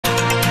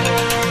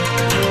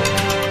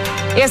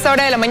Y a esta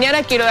hora de la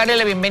mañana quiero darle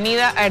la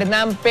bienvenida a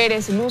Hernán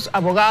Pérez Loose,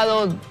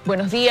 abogado.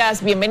 Buenos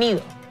días,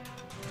 bienvenido.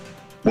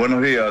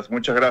 Buenos días,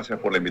 muchas gracias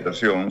por la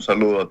invitación. Un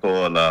saludo a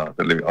toda la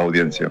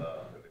audiencia.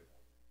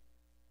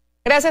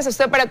 Gracias a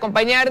usted por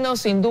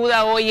acompañarnos. Sin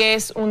duda hoy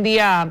es un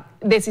día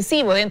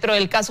decisivo dentro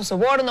del caso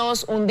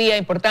Sobornos, un día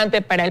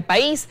importante para el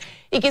país.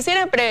 Y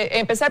quisiera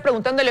empezar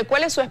preguntándole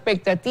cuál es su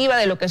expectativa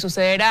de lo que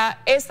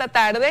sucederá esta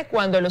tarde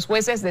cuando los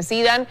jueces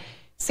decidan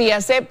si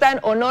aceptan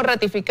o no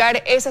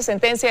ratificar esa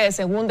sentencia de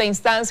segunda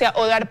instancia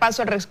o dar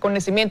paso al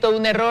reconocimiento de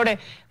un error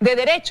de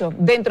derecho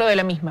dentro de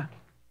la misma.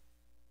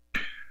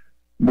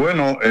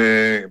 Bueno,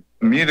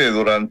 mire,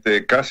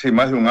 durante casi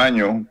más de un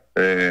año,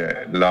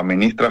 la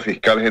ministra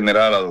fiscal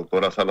general, la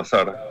doctora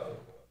Salazar,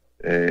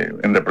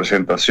 en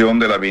representación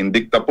de la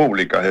vindicta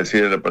pública, es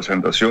decir, en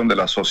representación de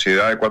la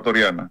sociedad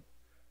ecuatoriana,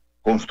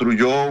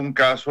 construyó un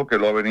caso que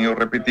lo ha venido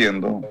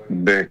repitiendo,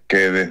 de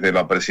que desde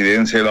la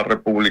presidencia de la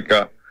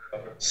República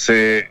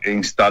se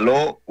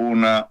instaló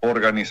una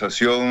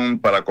organización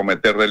para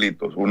cometer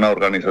delitos, una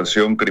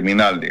organización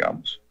criminal,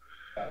 digamos.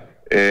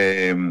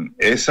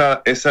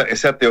 Esa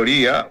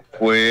teoría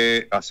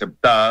fue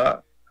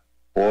aceptada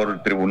por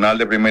el Tribunal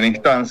de Primera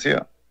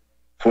Instancia,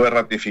 fue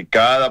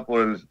ratificada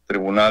por el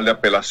Tribunal de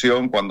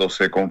Apelación cuando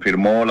se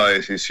confirmó la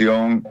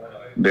decisión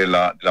de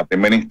la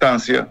primera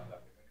instancia,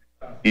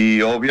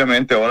 y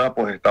obviamente ahora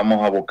pues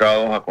estamos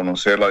abocados a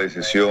conocer la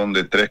decisión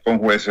de 3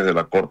 conjueces de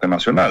la Corte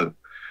Nacional.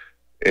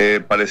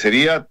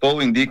 Parecería,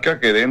 todo indica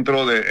que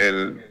dentro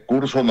del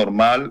curso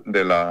normal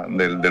de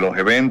los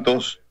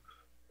eventos,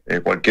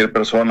 cualquier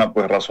persona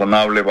pues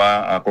razonable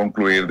va a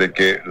concluir de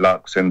que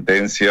la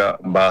sentencia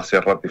va a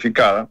ser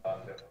ratificada,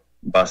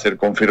 va a ser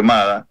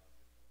confirmada,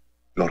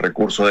 los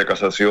recursos de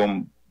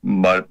casación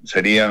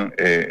serían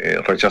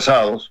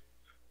rechazados.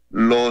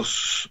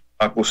 Los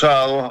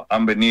acusados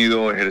han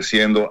venido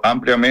ejerciendo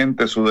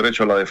ampliamente su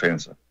derecho a la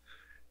defensa.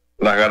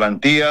 Las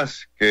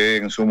garantías que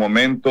en su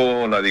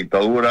momento la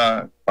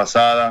dictadura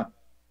pasada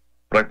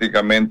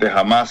prácticamente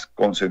jamás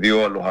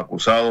concedió a los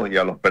acusados y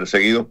a los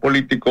perseguidos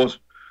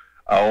políticos,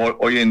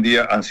 hoy en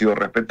día han sido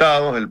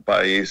respetados. El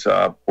país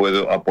ha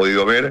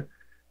podido ver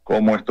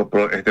cómo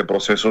este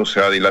proceso se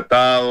ha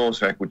dilatado,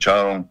 se han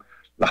escuchado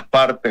las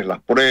partes,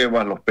 las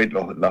pruebas,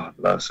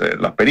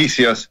 las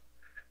pericias.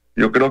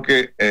 Yo creo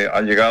que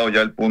ha llegado ya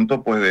el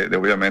punto pues, de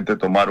obviamente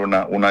tomar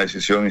una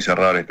decisión y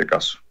cerrar este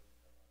caso.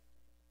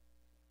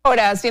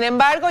 Ahora, sin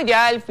embargo,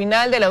 ya al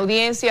final de la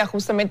audiencia,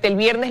 justamente el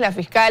viernes, la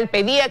fiscal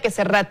pedía que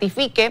se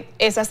ratifique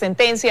esa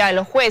sentencia a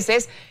los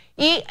jueces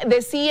y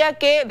decía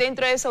que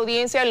dentro de esa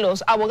audiencia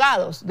los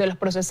abogados de los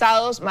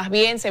procesados más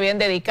bien se habían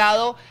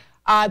dedicado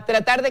a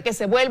tratar de que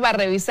se vuelva a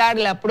revisar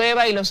la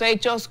prueba y los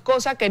hechos,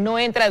 cosa que no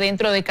entra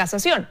dentro de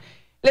casación.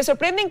 ¿Le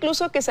sorprende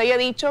incluso que se haya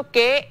dicho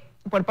que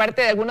por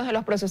parte de algunos de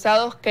los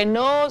procesados que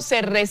no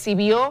se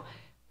recibió,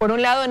 por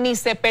un lado, ni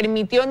se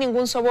permitió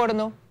ningún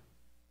soborno?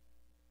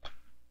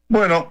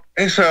 Bueno,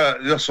 esas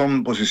ya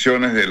son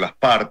posiciones de las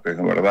partes,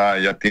 ¿verdad?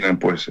 Ya tienen,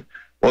 pues,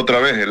 otra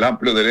vez el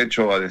amplio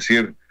derecho a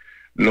decir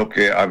lo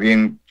que a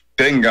bien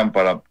tengan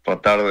para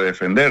tratar de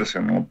defenderse,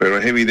 ¿no? Pero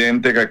es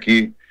evidente que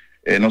aquí,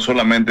 no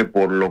solamente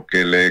por lo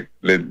que le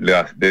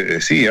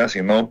decía,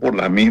 sino por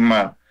la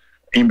misma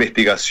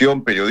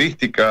investigación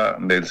periodística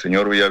del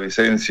señor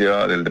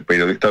Villavicencio, del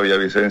periodista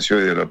Villavicencio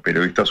y de la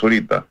periodista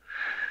Zurita,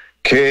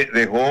 que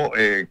dejó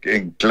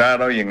en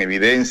clara y en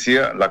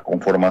evidencia la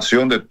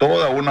conformación de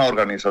toda una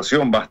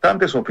organización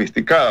bastante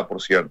sofisticada,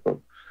 por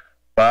cierto,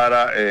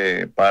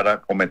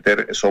 para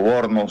cometer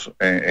sobornos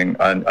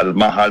al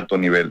más alto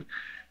nivel.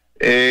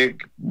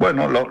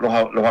 Bueno,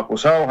 los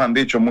acusados han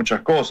dicho muchas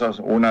cosas.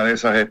 Una de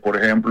esas es, por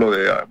ejemplo,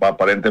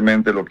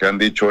 aparentemente lo que han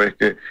dicho es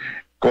que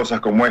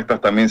cosas como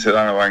estas también se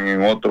dan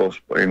en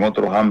otros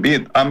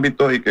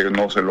ámbitos y que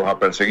no se los ha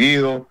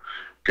perseguido,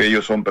 que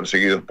ellos son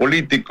perseguidos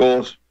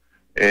políticos,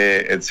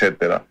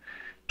 etcétera.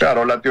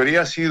 Claro, la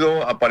teoría ha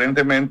sido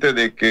aparentemente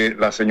de que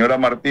la señora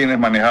Martínez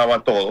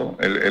manejaba todo,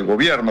 el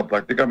gobierno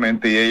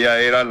prácticamente, y ella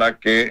era la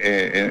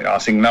que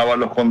asignaba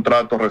los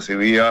contratos,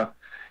 recibía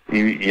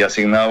y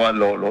asignaba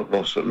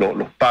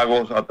los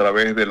pagos a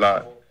través de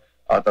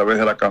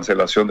la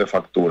cancelación de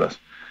facturas.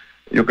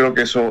 Yo creo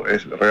que eso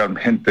es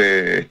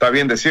realmente, está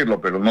bien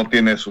decirlo, pero no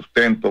tiene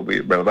sustento,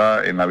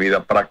 ¿verdad?, en la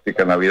vida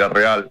práctica, en la vida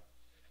real.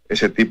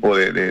 Ese tipo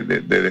de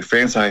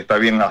defensas está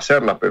bien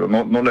hacerlas, pero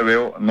no le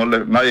veo,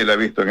 nadie le ha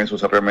visto en eso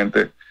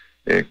realmente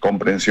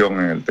comprensión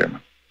en el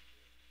tema.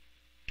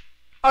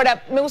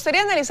 Ahora, me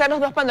gustaría analizar los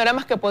dos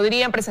panoramas que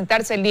podrían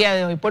presentarse el día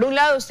de hoy. Por un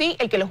lado, sí,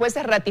 el que los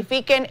jueces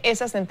ratifiquen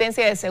esa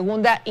sentencia de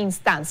segunda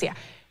instancia.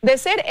 De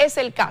ser ese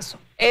el caso,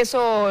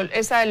 eso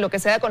es lo que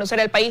se da a conocer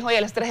al país hoy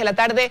a las 3 de la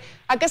tarde,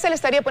 ¿a qué se le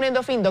estaría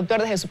poniendo fin,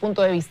 doctor, desde su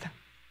punto de vista?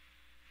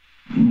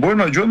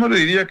 Bueno, yo no le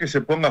diría que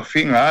se ponga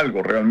fin a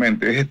algo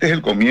realmente. Este es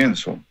el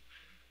comienzo.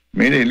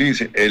 Mire,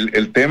 Liz,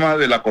 el tema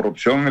de la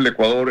corrupción en el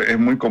Ecuador es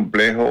muy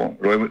complejo,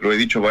 lo he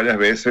dicho varias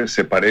veces,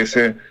 se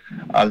parece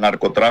al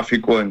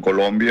narcotráfico en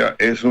Colombia,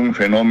 es un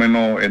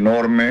fenómeno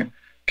enorme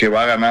que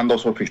va ganando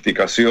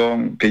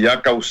sofisticación, que ya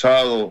ha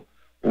causado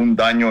un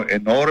daño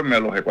enorme a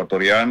los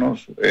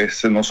ecuatorianos.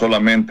 Es no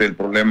solamente el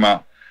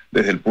problema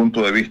desde el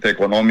punto de vista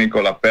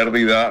económico, la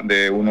pérdida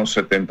de unos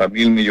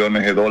 70.000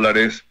 millones de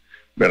dólares,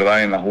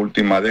 ¿verdad?, en las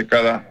últimas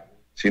décadas,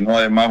 sino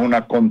además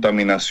una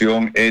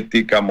contaminación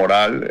ética,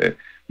 moral.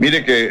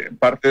 Mire que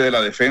parte de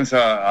la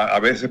defensa a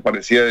veces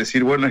parecía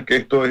decir, bueno, es que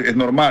esto es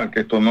normal,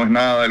 que esto no es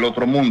nada del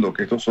otro mundo,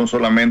 que estos son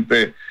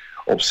solamente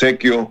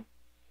obsequios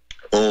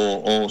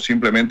o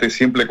simplemente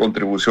simples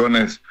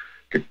contribuciones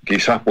que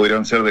quizás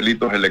podrían ser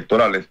delitos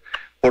electorales.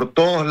 Por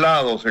todos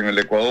lados en el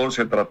Ecuador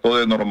se trató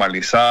de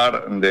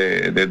normalizar,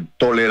 de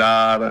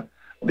tolerar,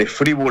 de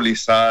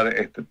frivolizar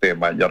este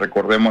tema. Ya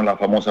recordemos la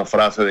famosa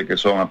frase de que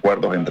son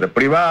acuerdos entre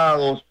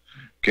privados,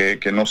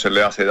 que no se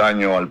le hace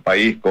daño al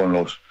país con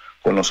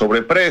los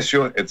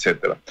sobreprecios,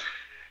 etcétera.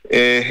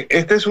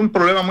 Este es un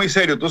problema muy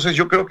serio, entonces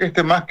yo creo que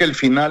este más que el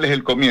final es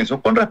el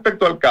comienzo. Con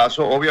respecto al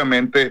caso,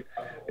 obviamente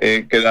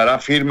quedará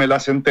firme la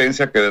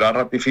sentencia, quedará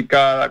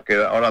ratificada,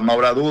 ahora no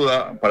habrá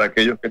duda para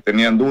aquellos que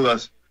tenían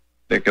dudas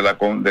de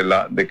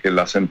que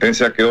la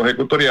sentencia quedó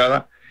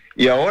ejecutoriada,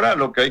 y ahora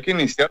lo que hay que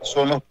iniciar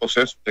son los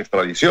procesos de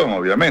extradición,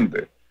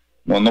 obviamente.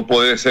 No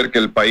puede ser que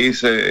el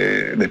país,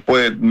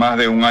 después de más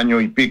de un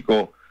año y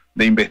pico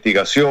de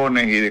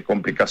investigaciones y de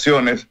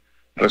complicaciones,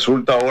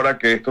 resulta ahora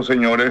que estos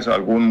señores,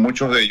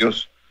 muchos de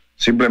ellos,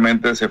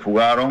 simplemente se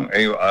fugaron,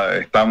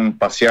 están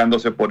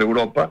paseándose por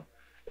Europa,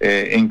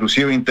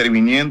 inclusive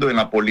interviniendo en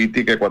la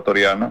política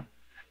ecuatoriana.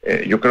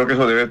 Yo creo que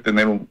eso debe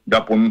tener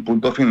un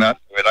punto final,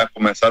 deberá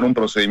comenzar un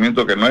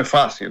procedimiento que no es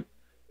fácil,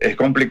 es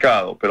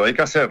complicado, pero hay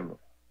que hacerlo.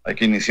 Hay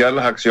que iniciar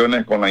las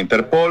acciones con la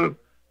Interpol,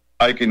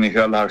 hay que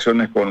iniciar las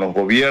acciones con los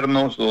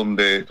gobiernos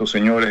donde estos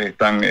señores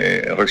están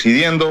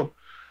residiendo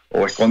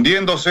o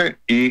escondiéndose,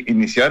 y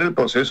iniciar el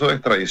proceso de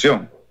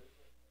extradición.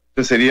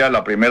 Esa sería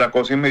la primera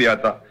cosa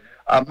inmediata.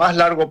 A más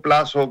largo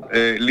plazo,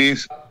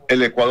 Liz,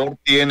 el Ecuador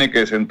tiene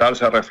que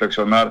sentarse a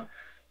reflexionar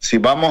si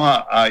vamos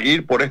a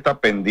ir por esta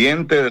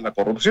pendiente de la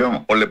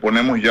corrupción o le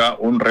ponemos ya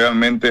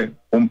realmente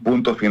un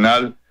punto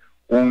final,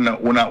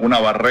 una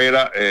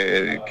barrera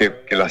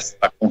que la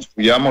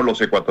construyamos los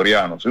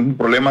ecuatorianos. Es un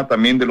problema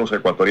también de los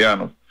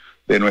ecuatorianos,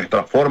 de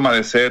nuestra forma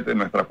de ser, de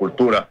nuestra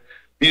cultura.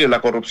 Mire,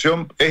 la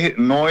corrupción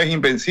no es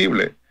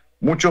invencible.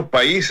 Muchos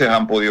países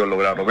han podido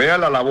lograrlo. Vea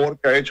la labor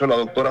que ha hecho la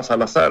doctora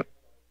Salazar.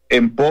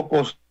 En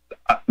pocos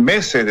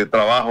meses de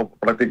trabajo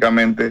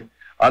prácticamente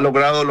ha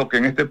logrado lo que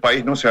en este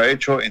país no se ha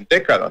hecho en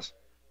décadas,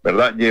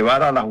 ¿verdad?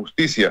 Llevar a la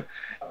justicia,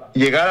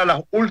 llegar a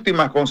las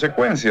últimas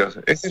consecuencias.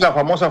 Esa es la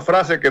famosa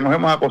frase que nos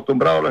hemos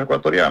acostumbrado los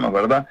ecuatorianos,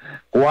 ¿verdad?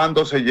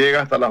 ¿Cuándo se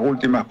llega hasta las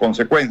últimas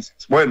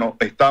consecuencias? Bueno,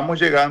 estamos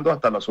llegando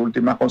hasta las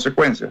últimas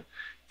consecuencias.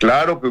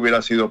 Claro que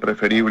hubiera sido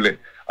preferible,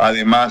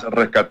 además,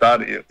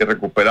 rescatar y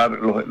recuperar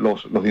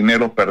los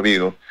dineros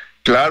perdidos.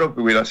 Claro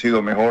que hubiera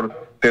sido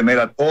mejor tener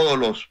a todos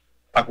los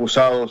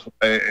acusados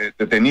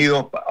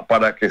detenidos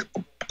para que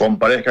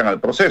comparezcan al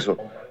proceso.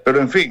 Pero,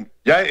 en fin,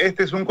 ya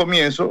este es un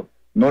comienzo.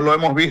 No lo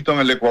hemos visto en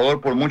el Ecuador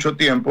por mucho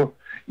tiempo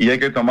y hay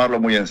que tomarlo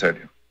muy en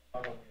serio.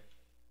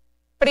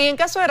 Pero y en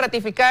caso de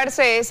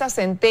ratificarse esa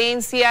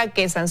sentencia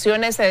que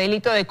sanciona ese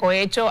delito de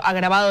cohecho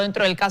agravado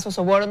dentro del caso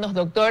Sobornos,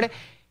 doctor,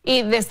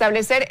 y de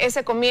establecer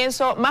ese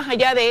comienzo, más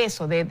allá de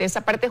eso, de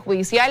esa parte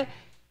judicial,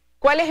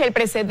 ¿cuál es el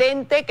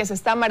precedente que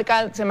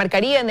se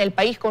marcaría en el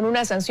país con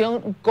una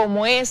sanción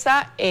como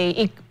esa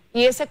y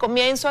ese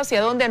comienzo hacia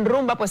dónde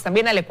enrumba pues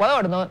también al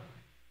Ecuador, ¿no?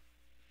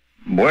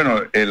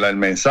 Bueno, el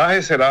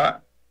mensaje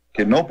será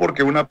que no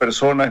porque una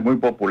persona es muy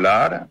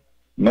popular,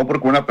 no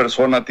porque una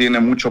persona tiene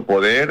mucho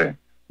poder,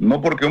 no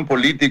porque un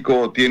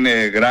político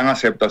tiene gran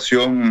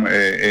aceptación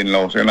en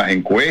las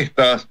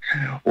encuestas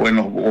o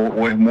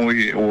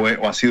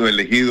ha sido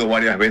elegido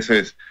varias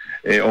veces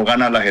o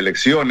gana las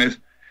elecciones,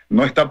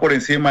 no está por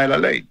encima de la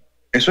ley.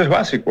 Eso es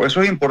básico,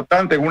 eso es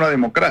importante en una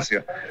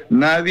democracia.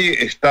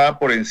 Nadie está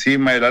por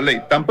encima de la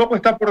ley, tampoco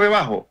está por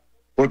debajo,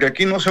 porque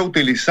aquí no se ha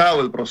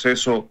utilizado el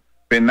proceso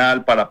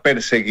penal para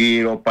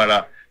perseguir o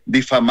para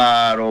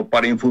difamar o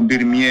para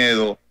infundir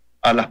miedo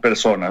a las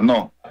personas,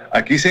 no.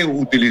 Aquí se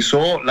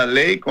utilizó la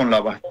ley con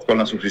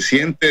la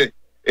suficiente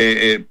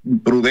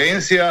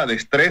prudencia,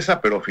 destreza,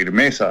 pero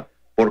firmeza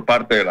por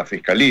parte de la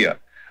Fiscalía.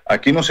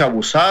 Aquí no se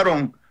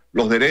abusaron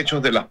los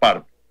derechos de las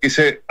partes y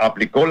se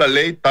aplicó la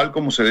ley tal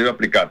como se debe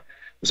aplicar.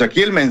 Pues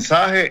aquí el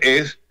mensaje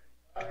es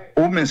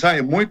un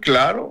mensaje muy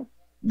claro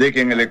de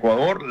que en el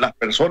Ecuador las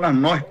personas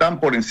no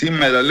están por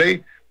encima de la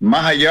ley,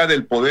 más allá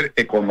del poder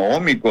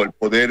económico, el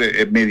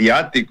poder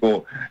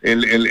mediático,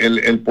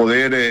 el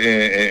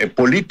poder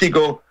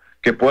político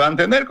que puedan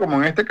tener, como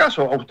en este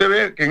caso. Usted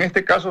ve que en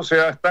este caso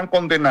se están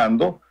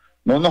condenando,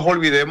 no nos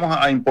olvidemos,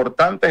 a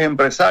importantes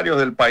empresarios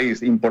del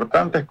país,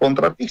 importantes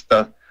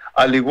contratistas,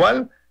 al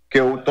igual que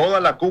toda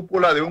la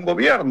cúpula de un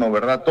gobierno,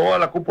 ¿verdad? Toda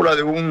la cúpula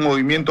de un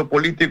movimiento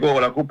político o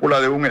la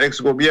cúpula de un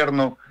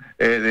exgobierno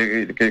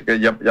que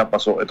ya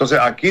pasó. Entonces,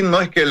 aquí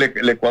no es que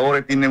el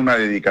Ecuador tiene una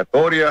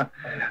dedicatoria.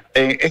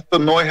 Esto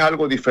no es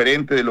algo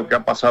diferente de lo que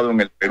ha pasado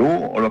en el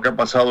Perú o lo que ha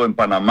pasado en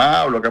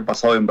Panamá o lo que ha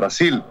pasado en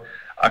Brasil.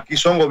 Aquí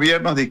son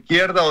gobiernos de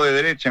izquierda o de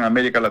derecha en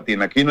América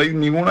Latina. Aquí no hay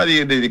ninguna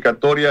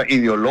dedicatoria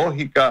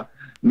ideológica,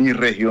 ni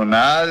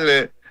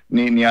regional,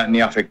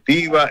 ni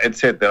afectiva,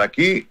 etcétera.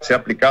 Aquí se ha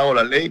aplicado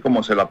la ley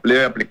como se la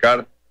debe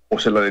aplicar o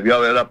se la debió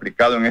haber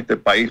aplicado en este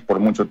país por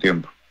mucho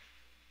tiempo.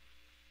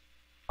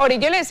 Ahora,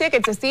 yo le decía que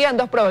existían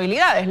dos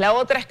probabilidades. La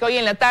otra es que hoy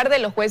en la tarde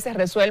los jueces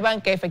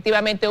resuelvan que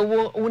efectivamente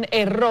hubo un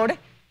error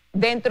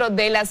dentro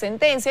de la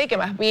sentencia y que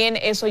más bien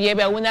eso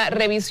lleve a una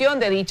revisión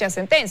de dicha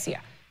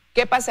sentencia.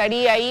 ¿Qué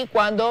pasaría ahí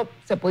cuando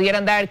se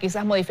pudieran dar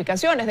quizás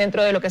modificaciones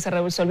dentro de lo que se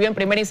resolvió en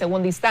primera y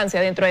segunda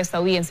instancia dentro de esta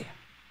audiencia?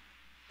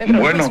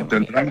 Bueno,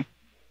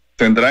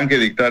 tendrán que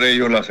dictar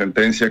ellos la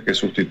sentencia que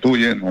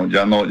sustituye, ¿no?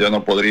 Ya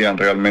no podrían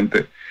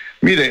realmente.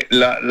 Mire,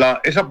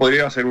 esa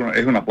podría ser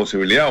es una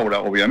posibilidad ahora,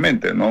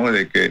 obviamente, ¿no?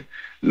 De que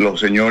los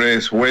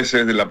señores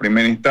jueces de la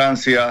primera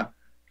instancia,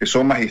 que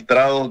son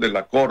magistrados de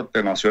la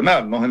Corte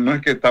Nacional, no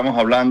es que estamos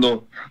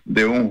hablando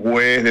de un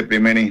juez de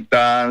primera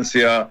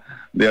instancia,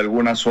 de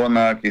alguna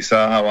zona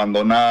quizás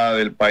abandonada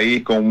del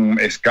país con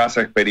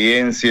escasa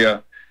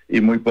experiencia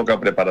y muy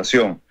poca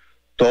preparación.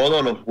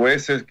 Todos los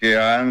jueces que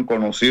han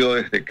conocido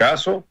de este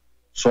caso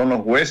son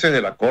los jueces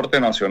de la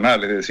Corte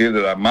Nacional, es decir,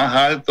 de la más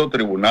alto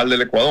tribunal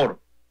del Ecuador.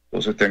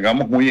 Entonces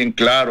tengamos muy en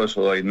claro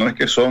eso de ahí. No es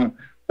que son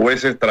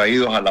jueces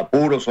traídos al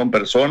apuro, son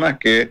personas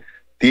que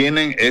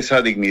tienen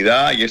esa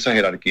dignidad y esa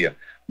jerarquía.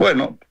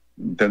 Bueno,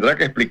 tendrá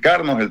que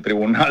explicarnos el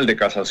Tribunal de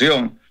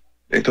Casación,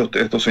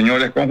 estos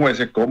señores con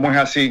jueces, cómo es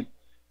así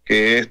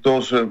que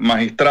estos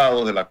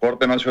magistrados de la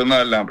Corte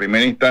Nacional en la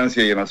primera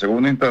instancia y en la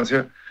segunda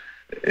instancia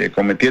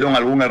cometieron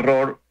algún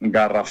error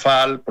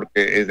garrafal,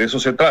 porque de eso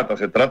se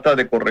trata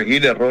de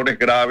corregir errores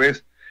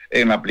graves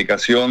en la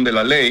aplicación de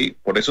la ley.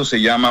 Por eso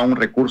se llama un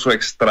recurso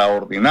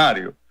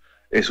extraordinario.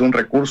 Es un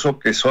recurso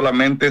que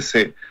solamente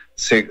se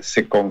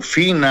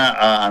confina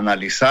a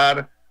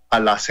analizar a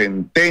la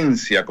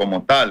sentencia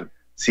como tal.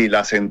 Si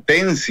la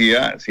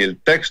sentencia, si el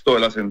texto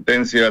de la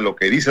sentencia, lo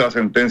que dice la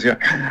sentencia,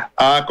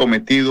 ha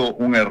cometido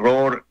un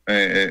error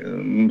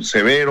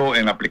severo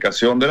en la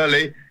aplicación de la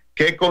ley,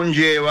 que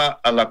conlleva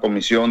a la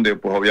comisión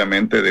pues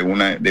obviamente de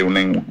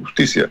una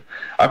injusticia.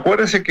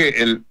 Acuérdense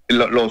que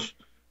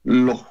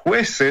los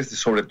jueces,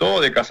 sobre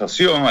todo de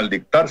casación, al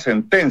dictar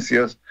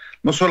sentencias,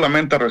 no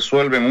solamente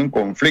resuelven un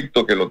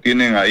conflicto que lo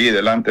tienen ahí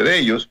delante de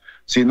ellos,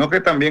 sino que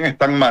también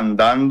están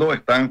mandando,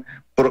 están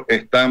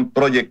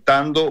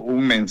proyectando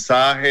un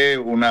mensaje,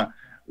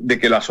 de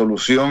que la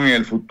solución en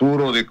el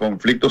futuro de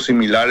conflictos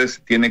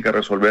similares tiene que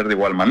resolver de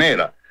igual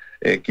manera.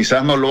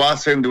 Quizás no lo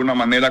hacen de una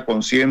manera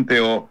consciente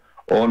o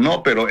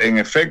no, pero en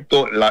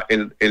efecto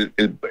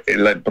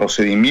el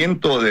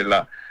procedimiento de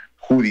la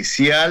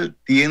judicial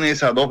tiene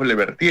esa doble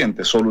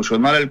vertiente: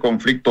 solucionar el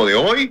conflicto de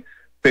hoy,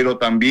 pero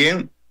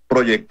también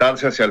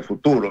proyectarse hacia el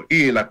futuro.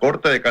 Y la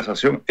Corte de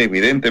Casación,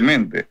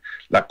 evidentemente,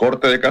 la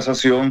Corte de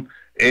Casación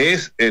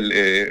es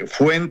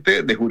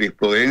fuente de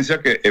jurisprudencia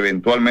que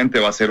eventualmente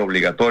va a ser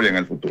obligatoria en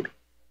el futuro.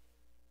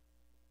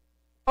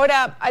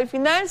 Ahora, al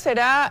final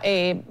será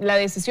la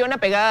decisión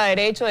apegada a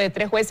derecho de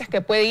 3 jueces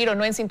que puede ir o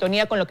no en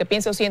sintonía con lo que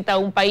piensa o sienta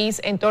un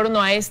país en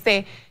torno a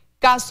este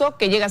caso,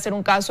 que llega a ser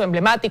un caso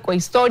emblemático,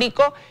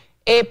 histórico,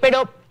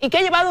 y que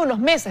ha llevado unos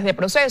meses de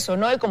proceso,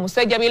 ¿no? Y como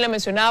usted ya bien lo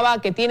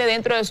mencionaba, que tiene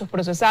dentro de sus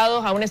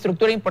procesados a una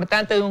estructura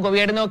importante de un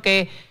gobierno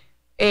que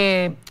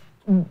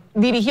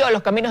dirigió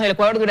los caminos del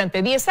Ecuador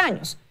durante 10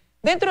 años.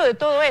 Dentro de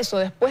todo eso,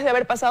 después de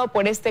haber pasado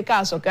por este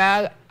caso que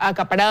ha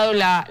acaparado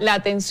la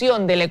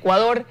atención del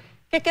Ecuador,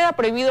 ¿qué queda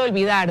prohibido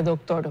olvidar,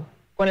 doctor,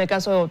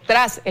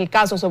 tras el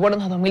caso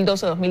Sobornos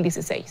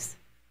 2012-2016?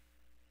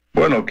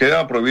 Bueno,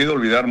 queda prohibido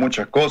olvidar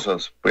muchas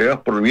cosas.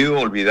 Queda prohibido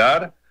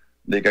olvidar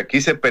de que aquí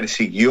se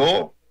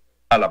persiguió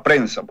a la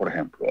prensa, por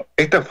ejemplo.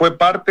 Esta fue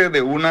parte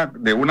de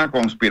una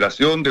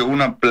conspiración, de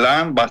un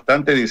plan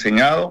bastante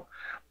diseñado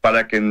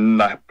para que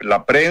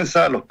la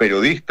prensa, los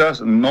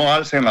periodistas no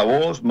alcen la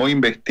voz, no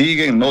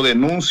investiguen, no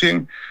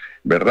denuncien,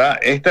 ¿verdad?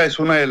 Esta es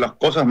una de las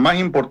cosas más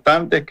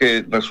importantes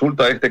que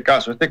resulta de este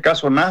caso. Este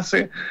caso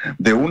nace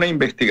de una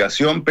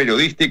investigación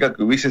periodística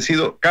que hubiese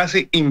sido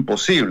casi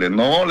imposible,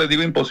 no le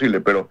digo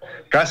imposible, pero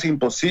casi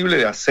imposible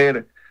de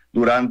hacer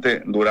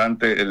durante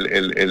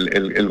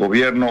el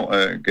gobierno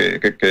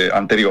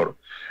anterior.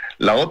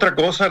 La otra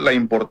cosa, la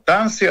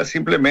importancia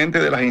simplemente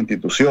de las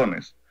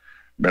instituciones,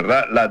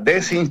 ¿verdad? La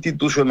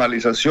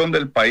desinstitucionalización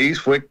del país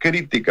fue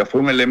crítica,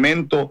 fue un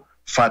elemento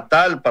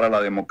fatal para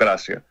la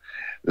democracia.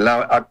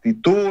 La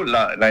actitud,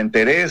 la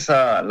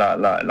entereza,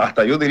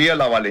 hasta yo diría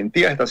la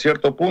valentía hasta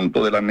cierto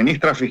punto de la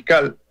ministra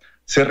fiscal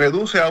se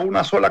reduce a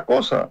una sola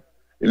cosa,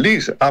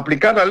 Liz: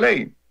 aplicar la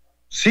ley.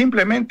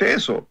 Simplemente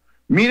eso.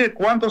 Mire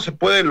cuánto se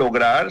puede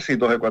lograr si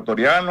los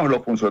ecuatorianos,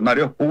 los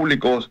funcionarios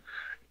públicos,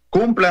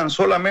 cumplan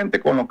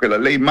solamente con lo que la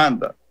ley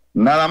manda.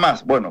 Nada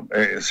más. Bueno,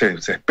 se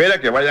espera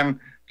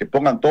que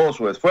pongan todo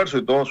su esfuerzo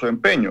y todo su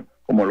empeño,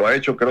 como lo ha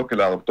hecho creo que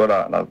la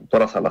doctora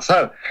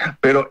Salazar.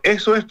 Pero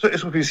eso es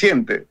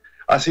suficiente.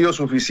 Ha sido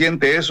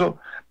suficiente eso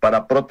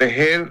para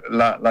proteger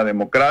la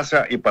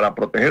democracia y para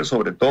proteger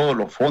sobre todo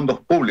los fondos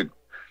públicos.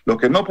 Lo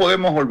que no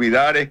podemos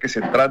olvidar es que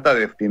se trata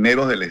de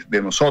dineros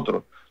de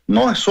nosotros.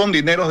 no son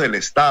dineros del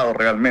Estado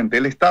realmente.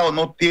 El Estado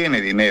no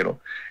tiene dinero.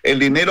 El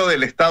dinero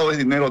del Estado es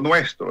dinero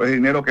nuestro, es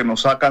dinero que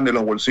nos sacan de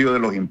los bolsillos de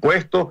los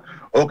impuestos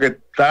o que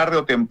tarde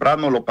o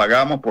temprano lo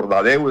pagamos por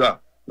la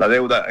deuda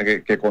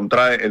que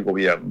contrae el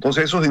gobierno.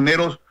 Entonces esos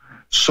dineros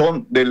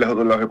son de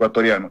los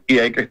ecuatorianos y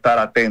hay que estar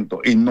atentos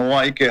y no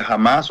hay que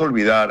jamás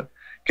olvidar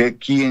que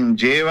quien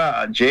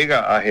llega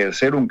a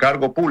ejercer un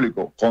cargo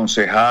público,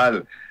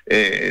 concejal,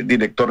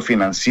 director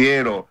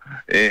financiero,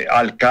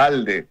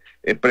 alcalde,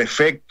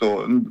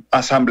 prefecto,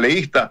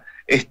 asambleísta,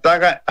 está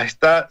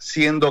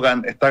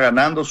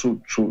ganando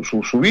su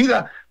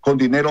vida con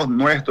dineros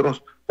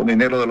nuestros, con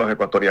dinero de los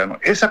ecuatorianos.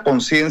 Esa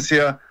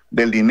conciencia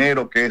del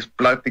dinero que es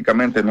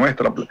prácticamente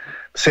nuestra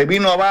se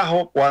vino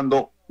abajo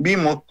cuando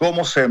vimos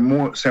cómo se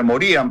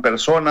morían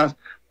personas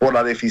por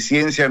la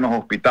deficiencia en los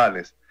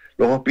hospitales.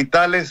 Los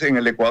hospitales en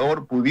el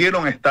Ecuador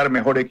pudieron estar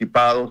mejor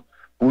equipados,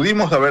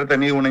 pudimos haber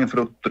tenido una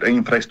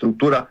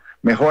infraestructura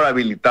mejor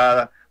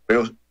habilitada,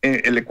 pero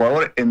el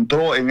Ecuador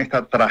entró en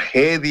esta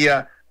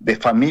tragedia de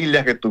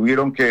familias que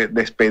tuvieron que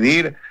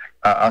despedir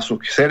a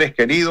sus seres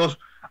queridos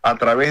a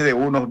través de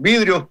unos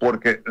vidrios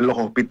porque los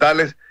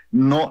hospitales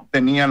no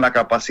tenían la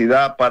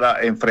capacidad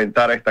para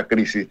enfrentar a esta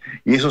crisis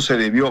y eso se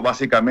debió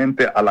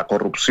básicamente a la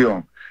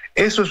corrupción.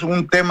 Eso es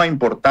un tema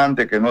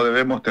importante que no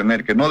debemos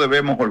tener, que no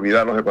debemos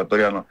olvidar los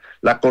ecuatorianos.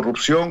 La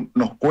corrupción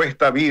nos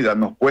cuesta vida,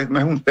 no es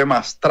un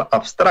tema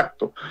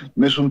abstracto,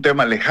 no es un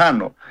tema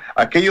lejano.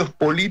 Aquellos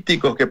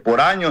políticos que por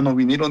años nos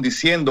vinieron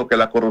diciendo que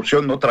la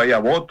corrupción no traía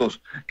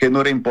votos, que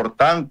no era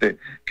importante,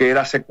 que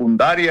era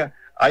secundaria,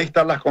 ahí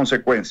están las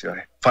consecuencias.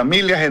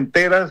 Familias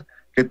enteras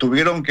que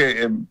tuvieron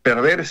que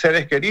perder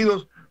seres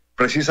queridos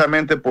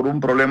precisamente por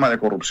un problema de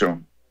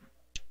corrupción.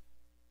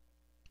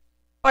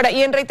 Ahora,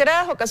 y en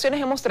reiteradas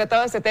ocasiones hemos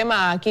tratado este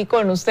tema aquí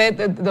con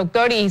usted,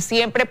 doctor, y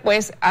siempre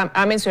pues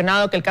ha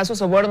mencionado que el caso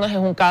Sobornos es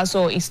un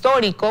caso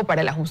histórico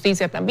para la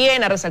justicia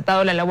también, ha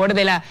resaltado la labor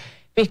de la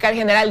fiscal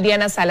general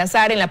Diana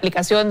Salazar en la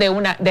aplicación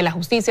de la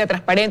justicia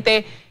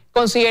transparente,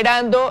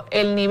 considerando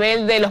el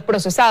nivel de los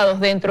procesados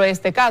dentro de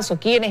este caso,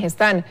 quienes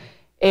están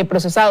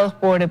procesados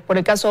por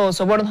el caso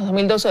Sobornos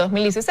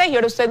 2012-2016, y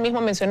ahora usted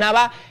mismo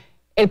mencionaba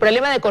el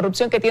problema de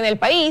corrupción que tiene el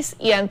país,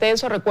 y ante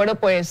eso recuerdo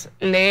pues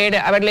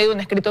haber leído un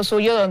escrito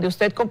suyo donde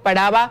usted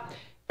comparaba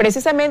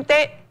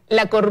precisamente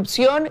la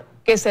corrupción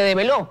que se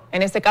develó,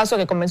 en este caso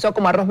que comenzó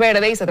como arroz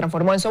verde y se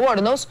transformó en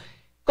sobornos,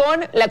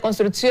 con la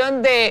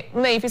construcción de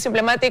un edificio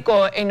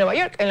emblemático en Nueva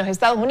York, en los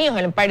Estados Unidos,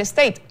 el Empire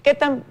State. ¿Qué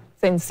tan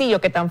sencillo,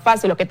 qué tan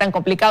fácil o qué tan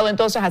complicado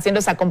entonces, haciendo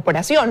esa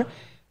comparación,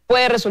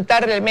 puede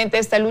resultar realmente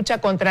esta lucha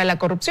contra la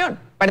corrupción,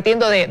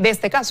 partiendo de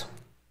este caso?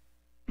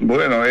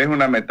 Bueno, es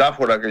una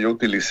metáfora que yo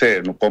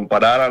utilicé, ¿no?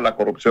 Comparar a la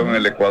corrupción en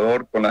el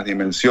Ecuador con las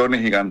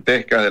dimensiones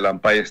gigantescas del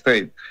Empire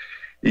State.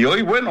 Y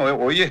hoy, bueno,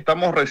 hoy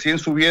estamos recién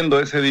subiendo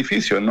ese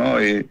edificio,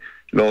 ¿no? Y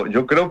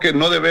yo creo que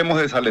no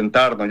debemos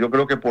desalentarnos. Yo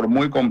creo que por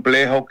muy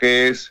complejo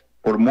que es,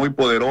 por muy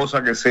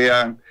poderosa que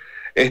sean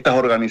estas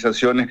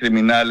organizaciones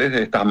criminales,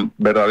 estas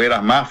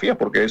verdaderas mafias,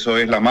 porque eso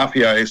es la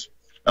mafia es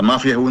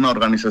una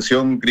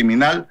organización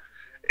criminal.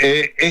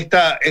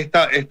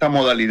 Esta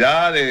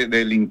modalidad de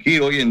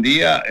delinquir hoy en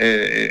día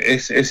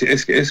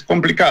es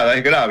complicada,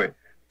 es grave,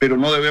 pero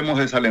no debemos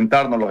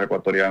desalentarnos los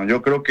ecuatorianos.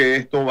 Yo creo que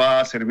esto va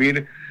a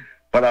servir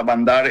para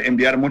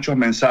enviar muchos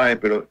mensajes,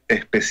 pero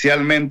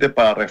especialmente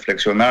para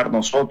reflexionar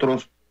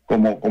nosotros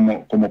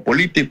como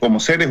políticos, como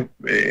seres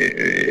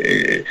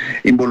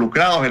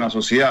involucrados en la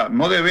sociedad.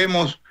 No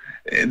debemos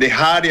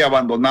dejar y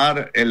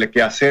abandonar el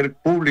quehacer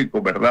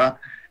público, ¿verdad?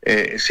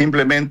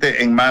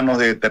 Simplemente en manos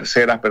de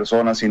terceras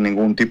personas sin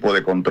ningún tipo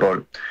de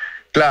control.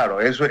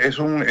 Claro, eso es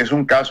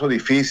un caso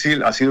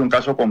difícil, ha sido un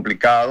caso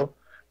complicado,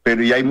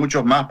 pero ya hay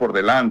muchos más por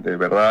delante,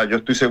 ¿verdad? Yo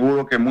estoy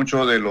seguro que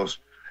muchos de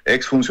los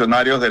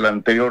exfuncionarios del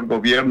anterior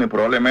gobierno y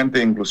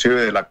probablemente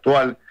inclusive del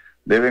actual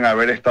deben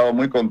haber estado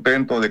muy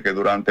contentos de que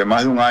durante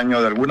más de un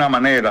año, de alguna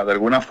manera, de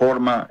alguna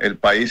forma, el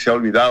país se ha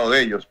olvidado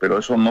de ellos, pero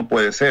eso no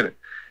puede ser.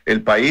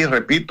 El país,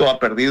 repito, ha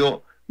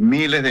perdido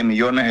miles de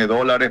millones de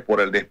dólares por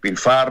el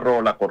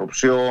despilfarro, la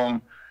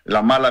corrupción,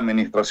 la mala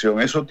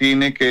administración. Eso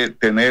tiene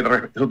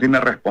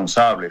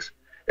responsables,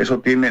 eso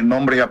tiene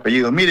nombres y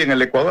apellidos. Miren, en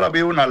el Ecuador ha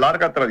habido una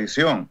larga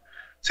tradición.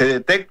 Se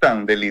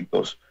detectan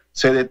delitos,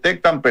 se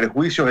detectan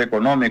perjuicios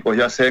económicos,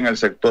 ya sea en el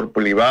sector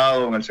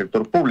privado o en el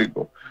sector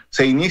público.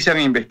 Se inician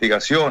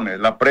investigaciones,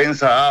 la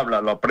prensa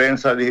habla, la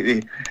prensa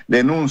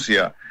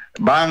denuncia,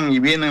 van y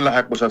vienen las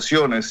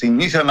acusaciones, se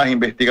inician las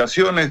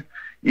investigaciones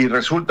y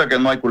resulta que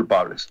no hay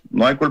culpables.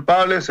 No hay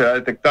culpables, se ha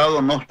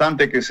detectado, no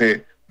obstante que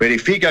se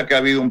verifica que ha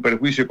habido un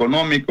perjuicio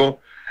económico.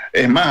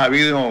 Es más,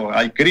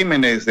 hay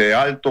crímenes de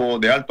alto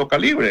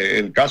calibre.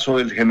 El caso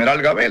del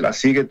general Gabela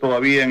sigue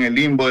todavía en el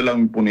limbo de la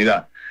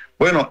impunidad.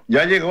 Bueno,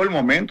 ya llegó el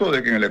momento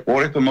de que en el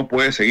Ecuador esto no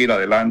puede seguir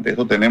adelante.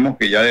 Esto tenemos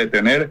que ya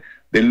detener.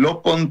 De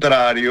lo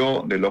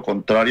contrario,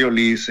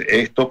 Liz,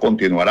 esto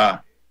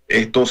continuará.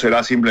 Esto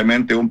será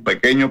simplemente un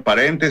pequeño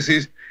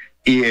paréntesis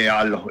y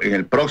en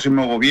el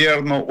próximo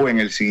gobierno o en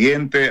el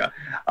siguiente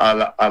a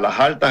las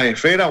altas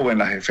esferas o en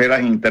las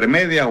esferas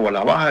intermedias o a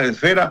las bajas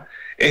esferas,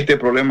 este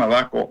problema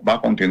va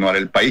a continuar.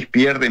 El país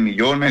pierde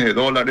millones de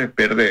dólares,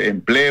 pierde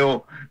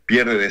empleo,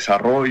 pierde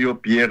desarrollo,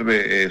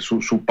 pierde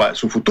su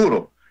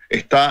futuro.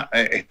 Está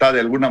de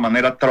alguna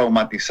manera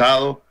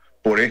traumatizado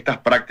por estas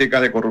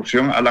prácticas de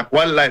corrupción a la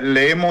cual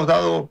le hemos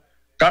dado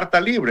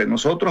carta libre.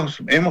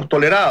 Nosotros hemos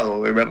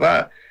tolerado, de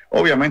verdad,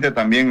 obviamente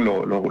también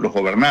los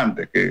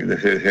gobernantes que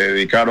se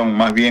dedicaron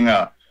más bien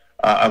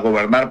a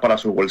gobernar para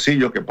sus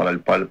bolsillos que para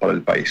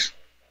el país.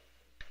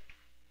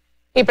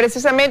 Y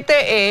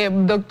precisamente,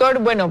 doctor,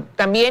 bueno,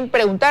 también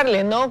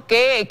preguntarle, ¿no?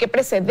 ¿Qué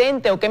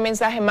precedente o qué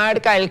mensaje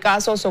marca el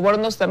caso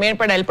Sobornos también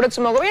para el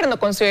próximo gobierno,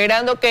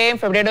 considerando que en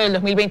febrero del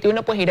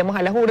 2021 pues iremos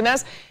a las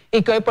urnas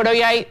y que hoy por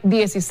hoy hay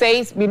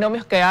 16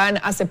 binomios que han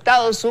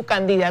aceptado su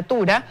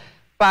candidatura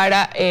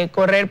para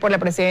correr por la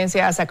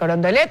presidencia a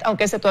Sacarondelet,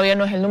 aunque ese todavía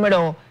no es el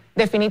número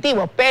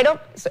definitivo,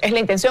 pero es la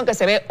intención que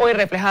se ve hoy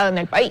reflejada en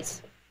el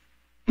país?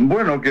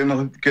 Bueno,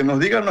 que nos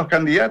digan los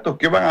candidatos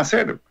qué van a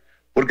hacer,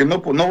 porque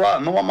no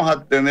vamos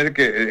a tener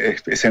que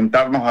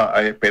sentarnos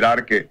a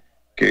esperar que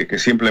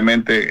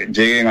simplemente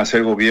lleguen a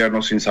ser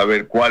gobierno sin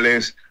saber cuál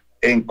es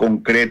en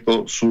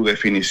concreto su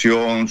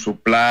definición, su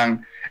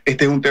plan.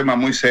 Este es un tema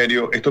muy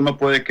serio. Esto no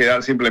puede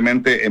quedar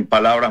simplemente en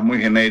palabras muy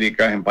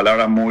genéricas, en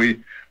palabras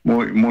muy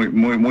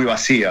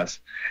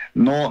vacías.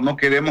 No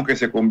queremos que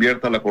se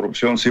convierta la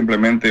corrupción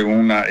simplemente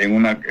en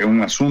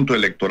un asunto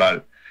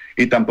electoral.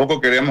 Y tampoco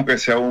queremos que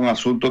sea un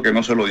asunto que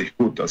no se lo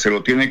discuta. Se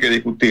lo tiene que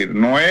discutir.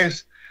 No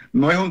es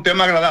un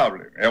tema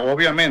agradable.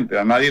 Obviamente,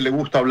 a nadie le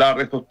gusta hablar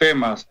de estos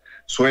temas.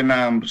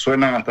 Suenan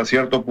hasta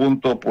cierto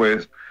punto,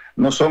 pues,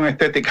 no son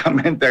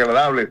estéticamente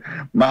agradables.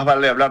 Más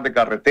vale hablar de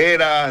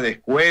carreteras, de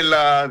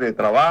escuelas, de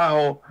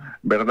trabajo,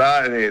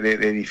 ¿verdad? De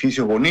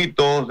edificios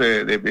bonitos,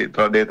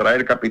 de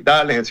traer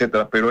capitales,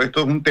 etcétera. Pero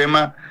esto es un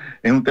tema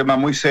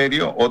muy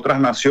serio. Otras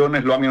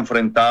naciones lo han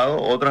enfrentado,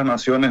 otras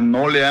naciones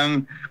no le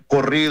han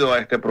corrido a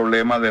este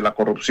problema de la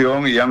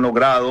corrupción y han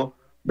logrado,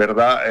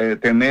 ¿verdad?,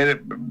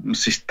 tener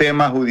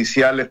sistemas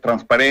judiciales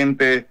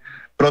transparentes,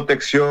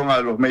 protección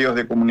a los medios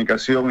de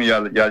comunicación y a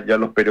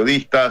los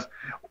periodistas,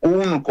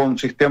 con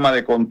sistema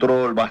de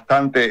control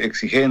bastante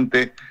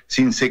exigente,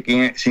 sin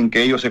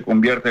que ello se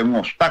convierta en un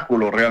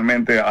obstáculo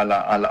realmente a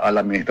la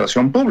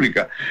administración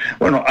pública.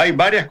 Bueno, hay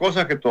varias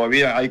cosas que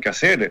todavía hay que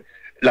hacer.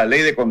 La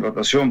ley de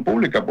contratación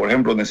pública, por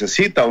ejemplo,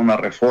 necesita una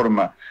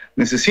reforma,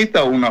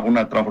 necesita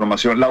una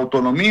transformación. La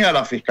autonomía de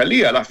la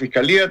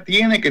Fiscalía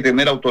tiene que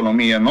tener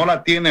autonomía, no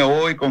la tiene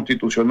hoy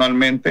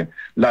constitucionalmente,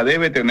 la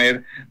debe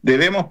tener.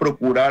 Debemos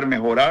procurar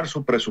mejorar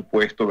su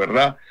presupuesto,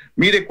 ¿verdad?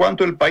 Mire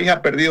cuánto el país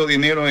ha perdido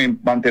dinero en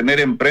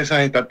mantener empresas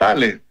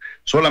estatales.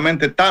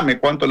 Solamente TAME,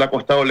 cuánto le ha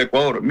costado al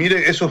Ecuador.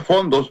 Mire, esos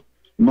fondos,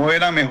 ¿no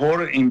era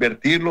mejor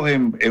invertirlos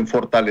en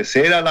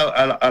fortalecer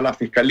a la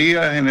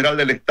Fiscalía General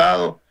del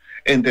Estado,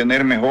 en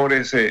tener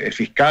mejores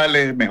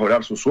fiscales,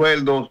 mejorar sus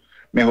sueldos,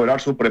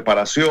 mejorar su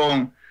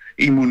preparación,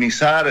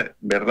 inmunizar,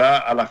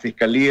 ¿verdad?, a la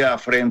Fiscalía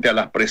frente a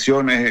las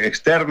presiones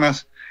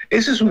externas?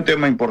 Ese es un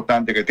tema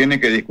importante que tiene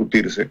que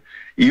discutirse.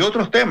 Y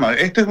otros temas.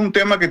 Este es un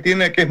tema que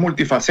es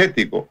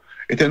multifacético.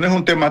 Este no es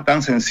un tema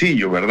tan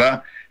sencillo,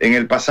 ¿verdad? En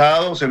el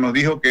pasado se nos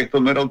dijo que esto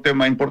no era un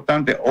tema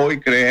importante. Hoy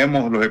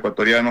creemos los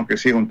ecuatorianos que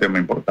sí es un tema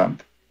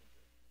importante.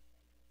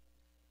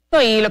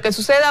 Y lo que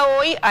suceda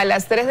hoy a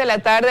las 3 de la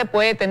tarde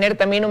puede tener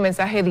también un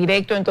mensaje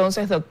directo,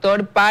 entonces,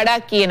 doctor,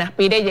 para quien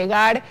aspire a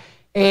llegar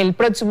el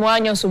próximo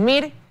año a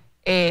asumir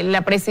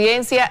la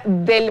presidencia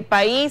del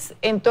país,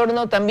 en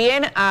torno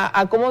también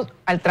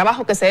al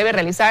trabajo que se debe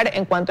realizar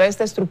en cuanto a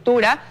esta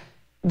estructura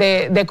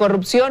de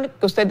corrupción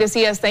que usted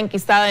decía está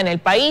enquistada en el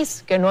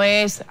país, que no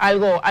es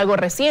algo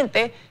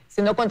reciente,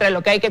 sino contra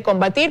lo que hay que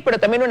combatir, pero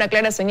también una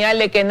clara señal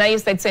de que nadie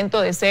está exento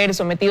de ser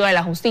sometido a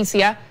la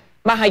justicia,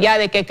 más allá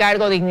de qué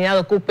cargo o dignidad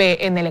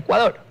ocupe en el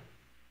Ecuador.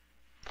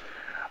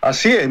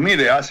 Así es,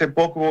 mire, hace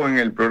poco en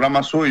el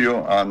programa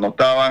suyo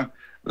notaban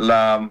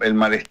el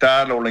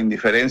malestar o la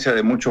indiferencia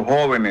de muchos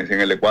jóvenes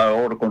en el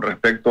Ecuador con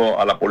respecto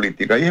a la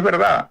política. Y es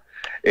verdad,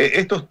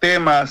 estos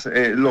temas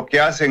lo que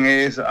hacen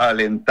es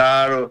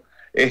alentar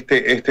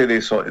este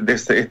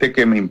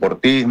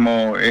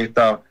quemeimportismo,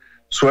 esta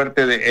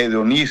suerte de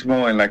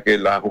hedonismo en la que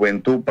la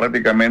juventud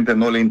prácticamente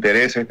no le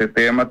interesa este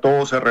tema.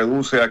 Todo se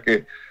reduce a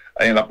que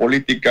en la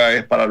política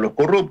es para los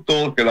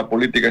corruptos, que la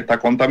política está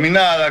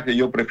contaminada, que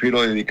yo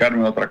prefiero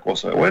dedicarme a otra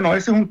cosa. Bueno,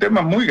 ese es un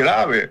tema muy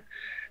grave,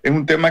 es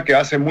un tema que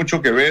hace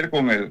mucho que ver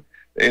con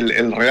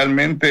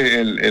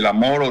realmente el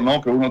amor o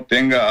no que uno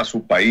tenga a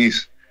su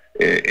país.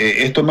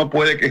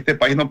 Este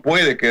país no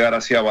puede quedar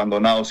así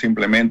abandonado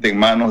simplemente en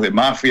manos de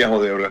mafias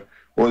o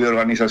de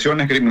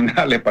organizaciones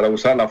criminales, para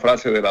usar la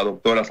frase de la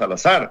doctora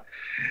Salazar.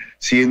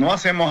 Si no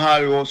hacemos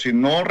algo, si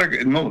no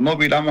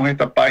viramos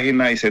esta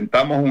página y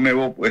sentamos un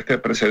nuevo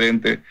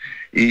precedente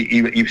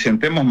y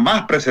sentemos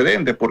más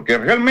precedentes, porque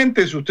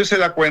realmente, si usted se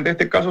da cuenta,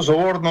 este caso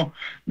Soborno,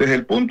 desde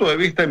el punto de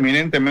vista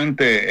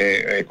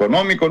eminentemente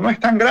económico, no es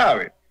tan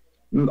grave.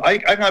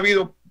 Han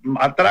habido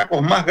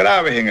atracos más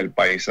graves en el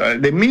país,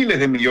 de miles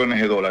de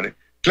millones de dólares.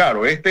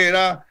 Claro, este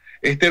era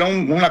Esta era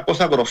una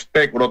cosa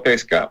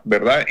grotesca,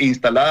 ¿verdad?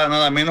 Instalada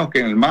nada menos que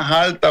en la más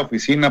alta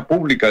oficina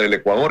pública del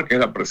Ecuador, que es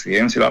la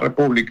Presidencia de la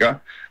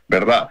República,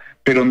 ¿verdad?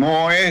 Pero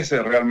no es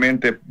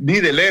realmente, ni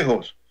de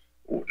lejos,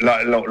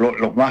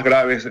 los más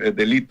graves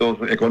delitos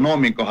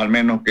económicos, al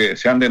menos que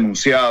se han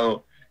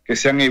denunciado, que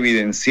se han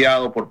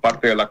evidenciado por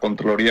parte de la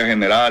Contraloría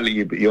General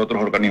y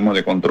otros organismos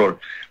de control.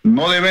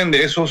 No deben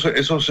de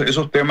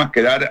esos temas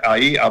quedar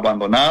ahí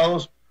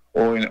abandonados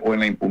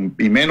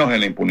y menos en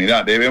la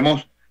impunidad.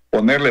 Debemos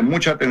ponerle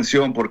mucha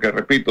atención porque,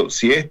 repito,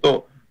 si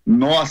esto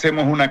no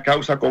hacemos una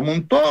causa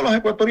común, todos los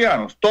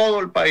ecuatorianos, todo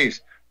el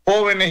país,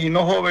 jóvenes y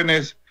no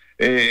jóvenes,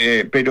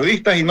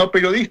 periodistas y no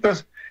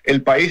periodistas,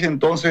 el país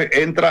entonces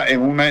entra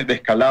en un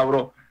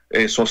descalabro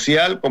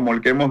social como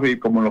el que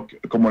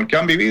como el que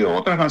han vivido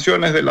otras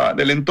naciones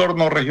del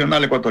entorno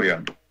regional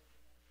ecuatoriano.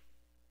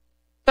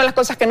 Son las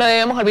cosas que no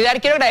debemos olvidar.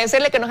 Quiero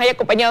agradecerle que nos haya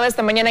acompañado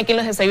esta mañana aquí en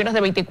los desayunos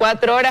de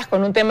 24 horas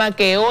con un tema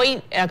que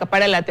hoy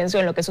acapara la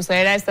atención, lo que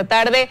sucederá esta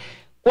tarde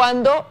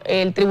cuando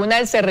el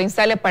tribunal se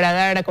reinstale para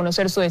dar a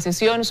conocer su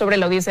decisión sobre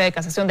la audiencia de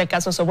casación del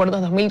caso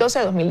Sobornos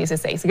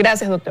 2012-2016.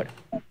 Gracias, doctor.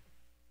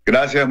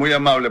 Gracias, muy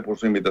amable por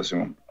su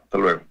invitación. Hasta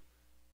luego.